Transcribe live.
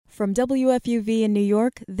From WFUV in New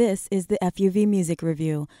York, this is the FUV Music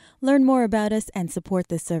Review. Learn more about us and support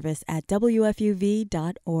this service at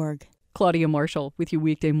WFUV.org. Claudia Marshall with you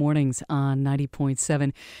weekday mornings on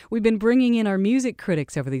 90.7. We've been bringing in our music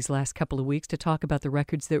critics over these last couple of weeks to talk about the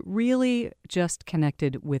records that really just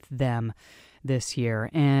connected with them this year.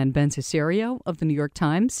 And Ben Sisario of the New York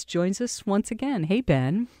Times joins us once again. Hey,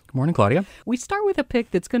 Ben. Good morning, Claudia. We start with a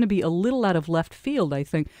pick that's going to be a little out of left field, I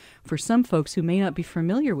think, for some folks who may not be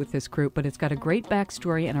familiar with this group, but it's got a great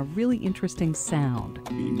backstory and a really interesting sound.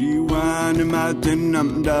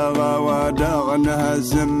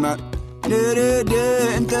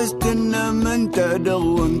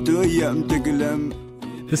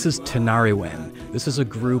 This is Tinariwen. This is a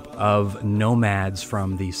group of nomads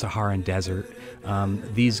from the Saharan desert.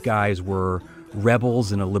 These guys were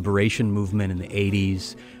rebels in a liberation movement in the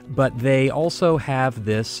 80s, but they also have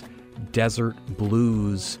this desert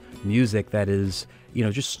blues music that is,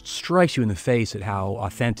 just strikes you in the face at how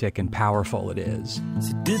authentic and powerful it is.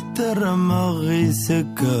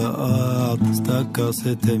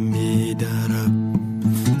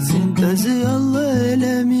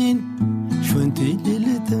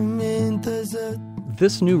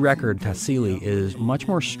 This new record, Tassili, is much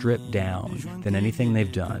more stripped down than anything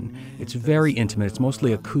they've done. It's very intimate. It's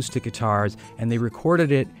mostly acoustic guitars, and they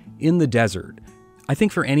recorded it in the desert. I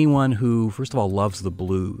think for anyone who, first of all, loves the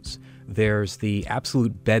blues, there's the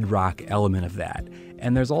absolute bedrock element of that.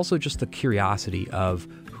 And there's also just the curiosity of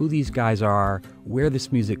who these guys are, where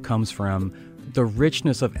this music comes from, the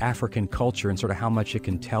richness of African culture, and sort of how much it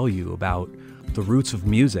can tell you about the roots of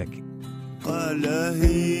music.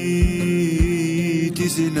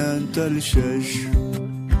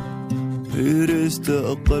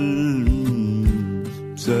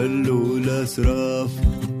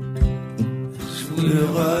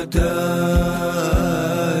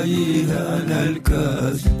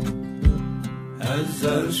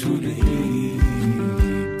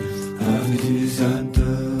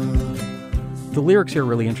 The lyrics here are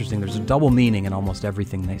really interesting. There's a double meaning in almost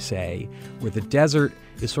everything they say, where the desert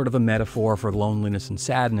is sort of a metaphor for loneliness and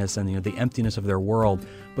sadness and the emptiness of their world,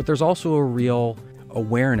 but there's also a real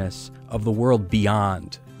awareness of the world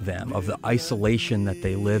beyond them, of the isolation that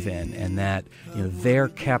they live in, and that they're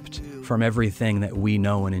kept from everything that we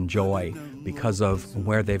know and enjoy because of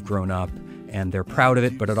where they've grown up, and they're proud of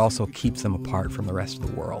it, but it also keeps them apart from the rest of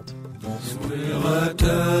the world.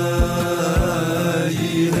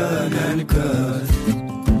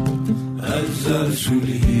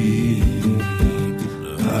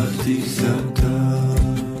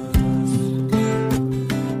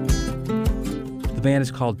 The band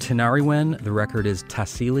is called Tinariwen. The record is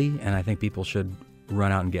Tassili, and I think people should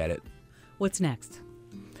run out and get it. What's next?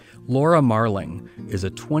 Laura Marling is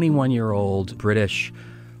a 21-year-old British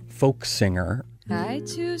folk singer. I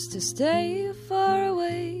choose to stay far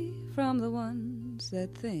away from the ones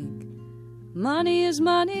that think money is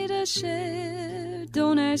money to share.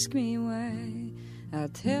 Don't ask me why, I'll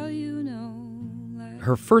tell you no.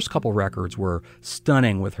 Her first couple records were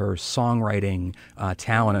stunning with her songwriting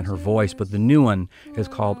talent and her voice, but the new one is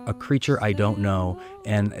called A Creature I Don't Know,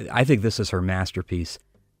 and I think this is her masterpiece.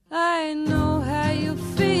 I know how you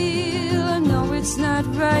feel, I know it's not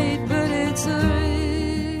right, but it's real.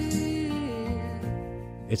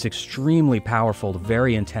 It's extremely powerful,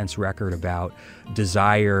 very intense record about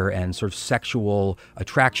desire and sort of sexual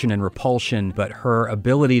attraction and repulsion, but her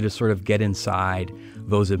ability to sort of get inside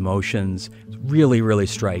those emotions is really, really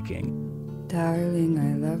striking. Darling,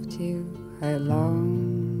 I loved you, I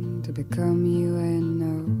long to become you, and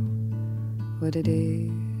know what it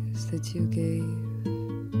is that you gave.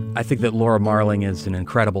 I think that Laura Marling is an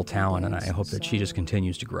incredible talent, and I hope that she just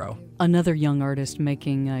continues to grow. Another young artist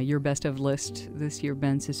making your best of list this year,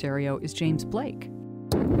 Ben Sisario, is James Blake.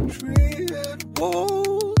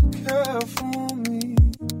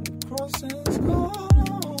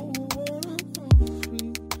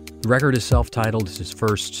 The record is self-titled. It's his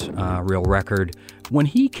first real record. When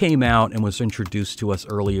he came out and was introduced to us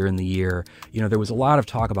earlier in the year, there was a lot of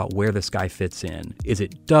talk about where this guy fits in. Is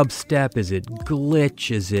it dubstep? Is it glitch?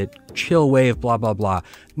 Is it chill wave? Blah, blah, blah.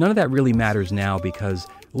 None of that really matters now, because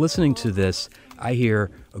listening to this, I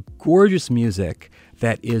hear a gorgeous music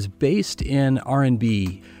that is based in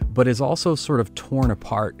R&B, but is also sort of torn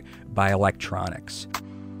apart by electronics.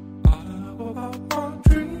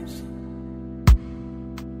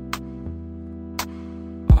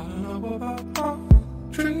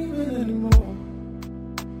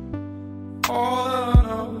 All I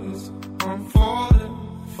know is I'm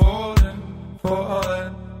falling, falling,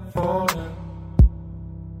 falling, falling.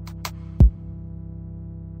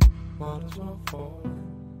 Might as well fall.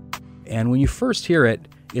 And when you first hear it,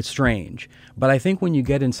 It's strange. But I think when you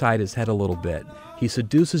get inside his head a little bit, he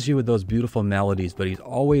seduces you with those beautiful melodies, but he's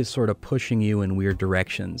always sort of pushing you in weird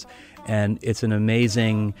directions. And it's an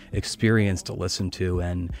amazing experience to listen to,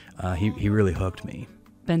 and he really hooked me.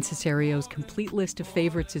 Ben Cesario's complete list of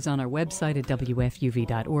favorites is on our website at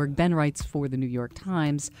WFUV.org. Ben writes for the New York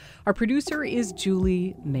Times. Our producer is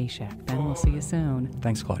Julie Mashak. Ben, we'll see you soon.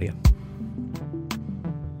 Thanks, Claudia.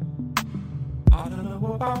 I don't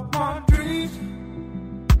know about my dreams.